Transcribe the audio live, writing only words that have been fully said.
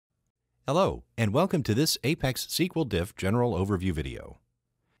Hello, and welcome to this ApexSQL Diff General Overview video.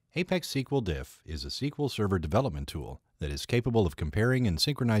 ApexSQL Diff is a SQL Server development tool that is capable of comparing and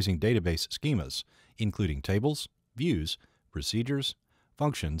synchronizing database schemas, including tables, views, procedures,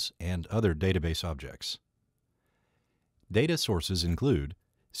 functions, and other database objects. Data sources include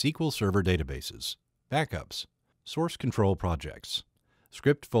SQL Server databases, backups, source control projects,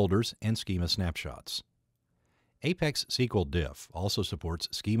 script folders, and schema snapshots. ApexSQL Diff also supports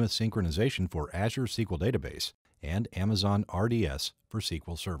schema synchronization for Azure SQL Database and Amazon RDS for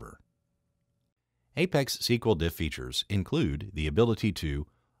SQL Server. ApexSQL Diff features include the ability to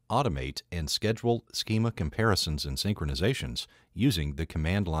automate and schedule schema comparisons and synchronizations using the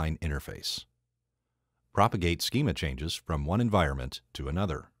command line interface, propagate schema changes from one environment to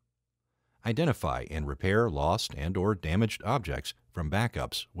another, identify and repair lost and/or damaged objects from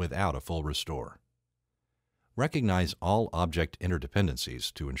backups without a full restore, recognize all object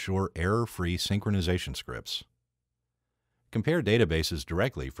interdependencies to ensure error-free synchronization scripts, compare databases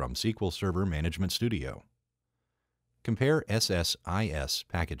directly from SQL Server Management Studio, compare SSIS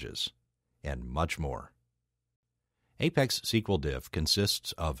packages, and much more. ApexSQL Diff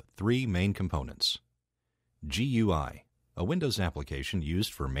consists of three main components: GUI, a Windows application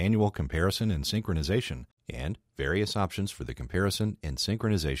used for manual comparison and synchronization, and various options for the comparison and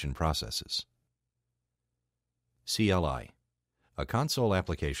synchronization processes. CLI, a console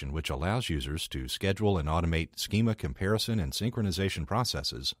application which allows users to schedule and automate schema comparison and synchronization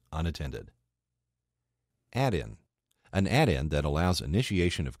processes unattended. Add-in, an add-in that allows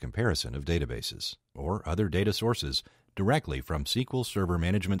initiation of comparison of databases or other data sources directly from SQL Server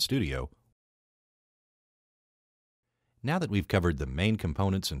Management Studio. Now that we've covered the main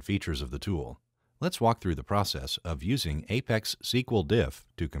components and features of the tool, let's walk through the process of using ApexSQL Diff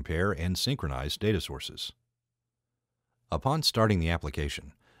to compare and synchronize data sources. Upon starting the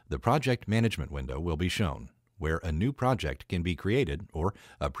application, the Project Management window will be shown, where a new project can be created or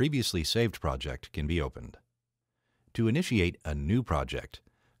a previously saved project can be opened. To initiate a new project,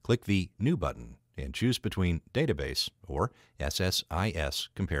 click the New button and choose between Database or SSIS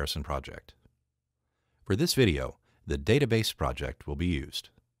Comparison Project. For this video, the Database project will be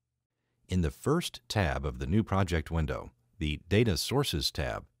used. In the first tab of the New Project window, the Data Sources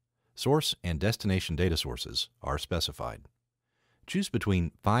tab, source and destination data sources are specified. Choose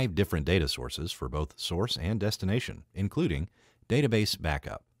between 5 different data sources for both source and destination, including Database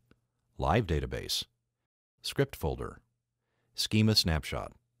Backup, Live Database, Script Folder, Schema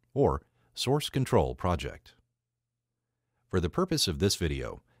Snapshot, or Source Control Project. For the purpose of this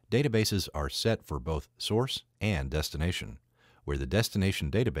video, databases are set for both source and destination, where the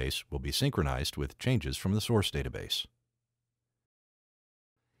destination database will be synchronized with changes from the source database.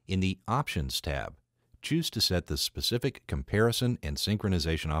 In the Options tab, choose to set the specific comparison and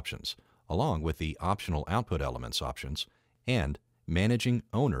synchronization options, along with the optional output elements options and managing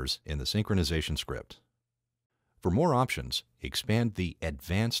owners in the synchronization script. For more options, expand the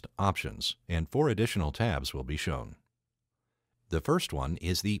Advanced Options, and 4 additional tabs will be shown. The first one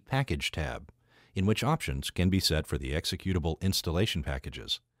is the Package tab, in which options can be set for the executable installation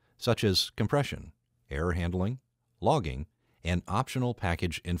packages, such as compression, error handling, logging, and optional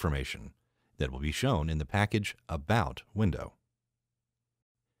package information that will be shown in the Package About window.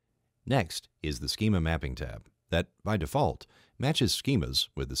 Next is the Schema Mapping tab that, by default, matches schemas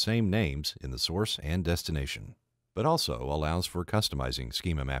with the same names in the source and destination, but also allows for customizing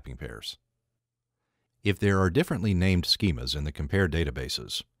schema mapping pairs. If there are differently named schemas in the compared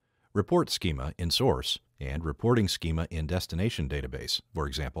databases, report schema in source and reporting schema in destination database, for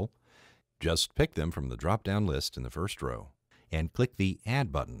example, just pick them from the drop-down list in the first row and click the Add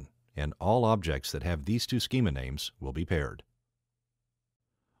button, and all objects that have these 2 schema names will be paired.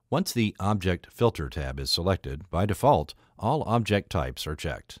 Once the Object Filter tab is selected, by default, all object types are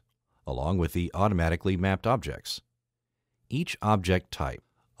checked, along with the automatically mapped objects. Each object type,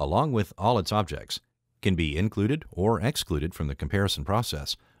 along with all its objects, can be included or excluded from the comparison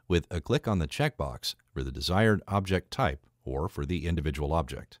process with a click on the checkbox for the desired object type or for the individual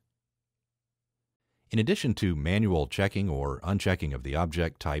object. In addition to manual checking or unchecking of the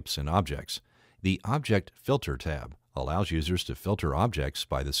object types and objects, the Object Filter tab allows users to filter objects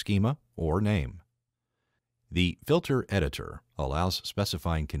by the schema or name. The Filter Editor allows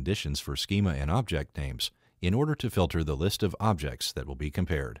specifying conditions for schema and object names in order to filter the list of objects that will be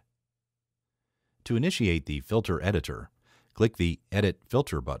compared. To initiate the Filter Editor, click the Edit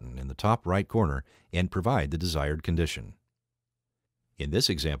Filter button in the top right corner and provide the desired condition. In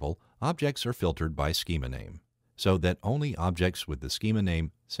this example, objects are filtered by schema name, so that only objects with the schema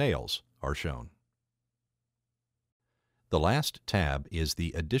name Sales are shown. The last tab is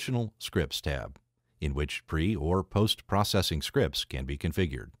the Additional Scripts tab, in which pre- or post-processing scripts can be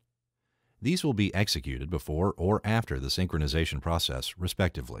configured. These will be executed before or after the synchronization process,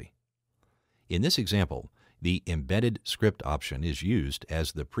 respectively. In this example, the Embedded Script option is used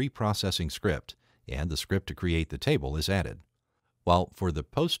as the pre-processing script, and the script to create the table is added, while for the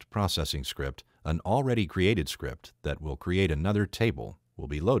post-processing script, an already created script that will create another table will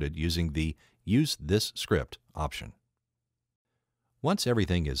be loaded using the Use This Script option. Once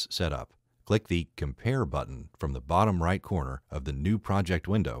everything is set up, click the Compare button from the bottom right corner of the New Project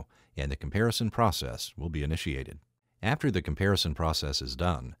window, and the comparison process will be initiated. After the comparison process is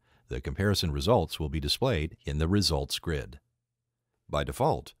done, the comparison results will be displayed in the Results grid. By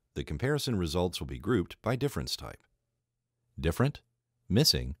default, the comparison results will be grouped by difference type: different,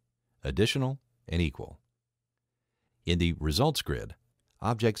 missing, additional, and equal. In the Results grid,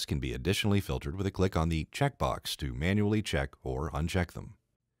 objects can be additionally filtered with a click on the checkbox to manually check or uncheck them.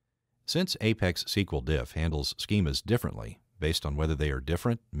 Since ApexSQL Diff handles schemas differently based on whether they are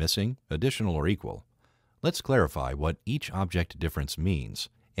different, missing, additional, or equal, let's clarify what each object difference means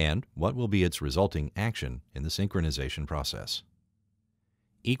and what will be its resulting action in the synchronization process.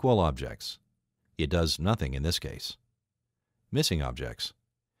 Equal objects. It does nothing in this case. Missing objects.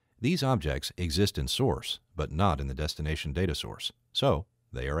 These objects exist in source, but not in the destination data source, so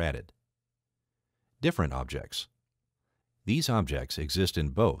they are added. Different objects. These objects exist in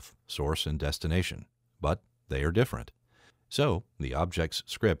both source and destination, but they are different. So the object's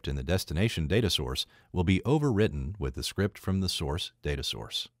script in the destination data source will be overwritten with the script from the source data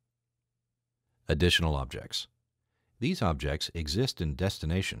source. Additional objects. These objects exist in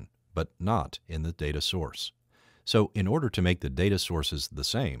destination, but not in the data source. So in order to make the data sources the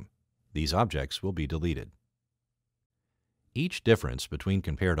same, these objects will be deleted. Each difference between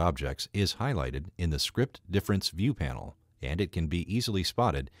compared objects is highlighted in the Script Difference View panel, and it can be easily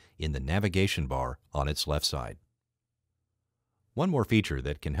spotted in the navigation bar on its left side. One more feature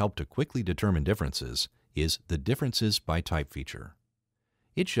that can help to quickly determine differences is the Differences by Type feature.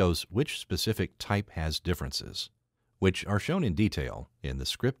 It shows which specific type has differences, which are shown in detail in the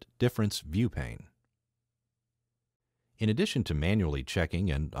Script Difference View pane. In addition to manually checking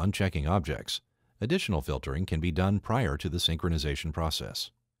and unchecking objects, additional filtering can be done prior to the synchronization process.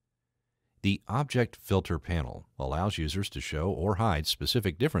 The Object Filter panel allows users to show or hide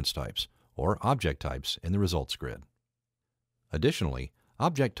specific difference types or object types in the results grid. Additionally,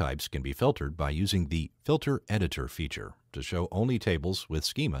 object types can be filtered by using the Filter Editor feature to show only tables with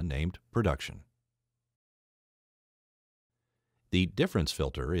schema named Production. The Difference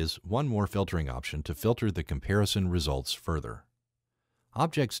filter is one more filtering option to filter the comparison results further.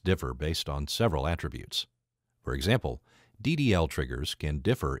 Objects differ based on several attributes. For example, DDL triggers can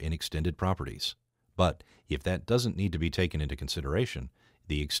differ in extended properties, but if that doesn't need to be taken into consideration,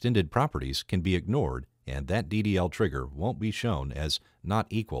 the extended properties can be ignored and that DDL trigger won't be shown as not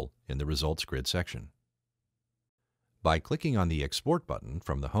equal in the Results Grid section. By clicking on the Export button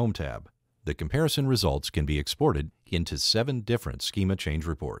from the Home tab, the comparison results can be exported into 7 different schema change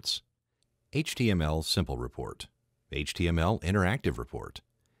reports: HTML Simple Report, HTML Interactive Report,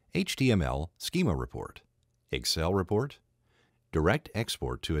 HTML Schema Report, Excel Report, Direct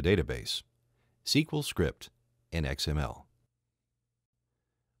Export to a Database, SQL Script, and XML.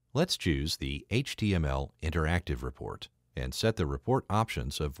 Let's choose the HTML Interactive Report and set the report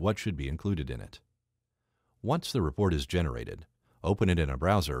options of what should be included in it. Once the report is generated, open it in a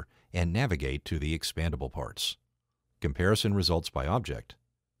browser and navigate to the expandable parts: Comparison Results by Object,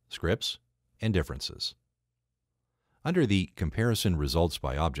 Scripts, and Differences. Under the Comparison Results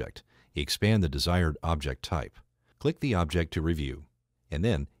by Object, expand the desired object type. Click the Object to review, and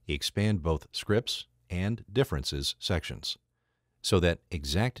then expand both Scripts and Differences sections, so that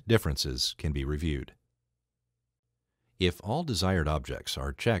exact differences can be reviewed. If all desired objects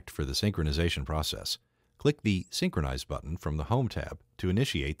are checked for the synchronization process, click the Synchronize button from the Home tab to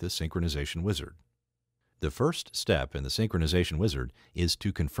initiate the synchronization wizard. The first step in the synchronization wizard is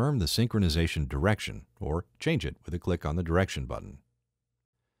to confirm the synchronization direction or change it with a click on the Direction button.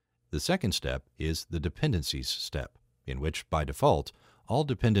 The second step is the Dependencies step, in which, by default, all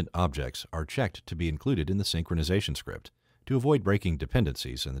dependent objects are checked to be included in the synchronization script to avoid breaking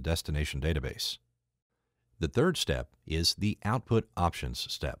dependencies in the destination database. The third step is the Output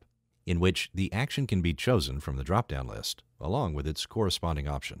Options step, in which the action can be chosen from the drop-down list, along with its corresponding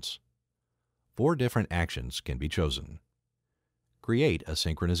options. 4 different actions can be chosen. Create a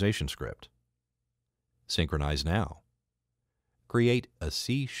synchronization script. Synchronize now. Create a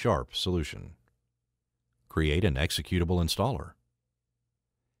C# solution. Create an executable installer.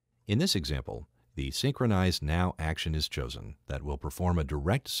 In this example, the Synchronize Now action is chosen that will perform a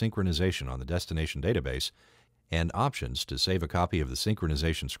direct synchronization on the destination database, and options to save a copy of the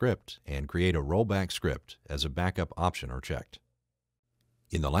synchronization script and create a rollback script as a backup option are checked.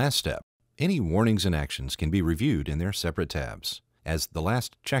 In the last step, any warnings and actions can be reviewed in their separate tabs as the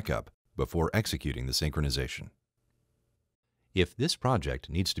last checkup before executing the synchronization. If this project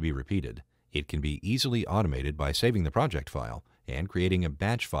needs to be repeated, it can be easily automated by saving the project file and creating a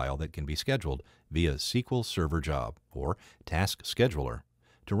batch file that can be scheduled via SQL Server job or task scheduler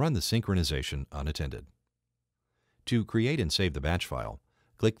to run the synchronization unattended. To create and save the batch file,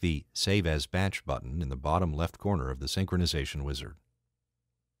 click the Save as Batch button in the bottom left corner of the synchronization wizard.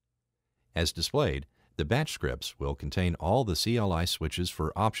 As displayed, the batch scripts will contain all the CLI switches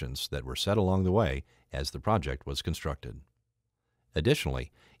for options that were set along the way as the project was constructed.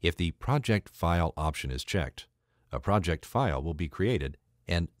 Additionally, if the Project File option is checked, a project file will be created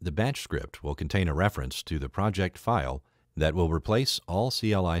and the batch script will contain a reference to the project file that will replace all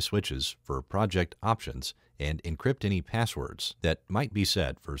CLI switches for project options and encrypt any passwords that might be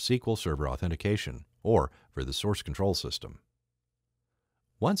set for SQL Server authentication or for the source control system.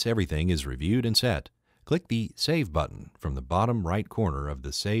 Once everything is reviewed and set, click the Save button from the bottom right corner of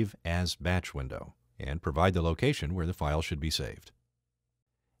the Save as Batch window and provide the location where the file should be saved.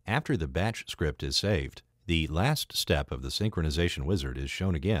 After the batch script is saved, the last step of the synchronization wizard is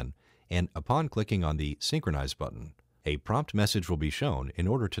shown again, and upon clicking on the Synchronize button, a prompt message will be shown in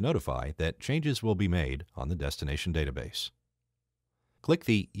order to notify that changes will be made on the destination database. Click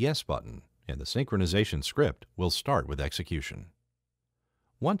the Yes button, and the synchronization script will start with execution.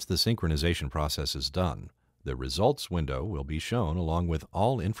 Once the synchronization process is done, the results window will be shown along with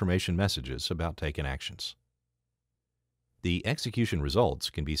all information messages about taken actions. The execution results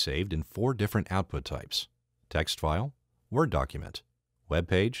can be saved in 4 different output types: text file, Word document, web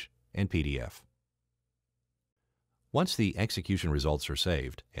page, and PDF. Once the execution results are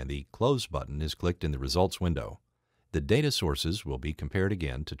saved and the Close button is clicked in the results window, the data sources will be compared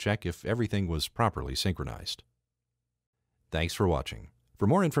again to check if everything was properly synchronized. Thanks for watching. For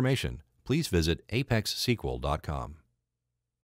more information, please visit ApexSQL.com.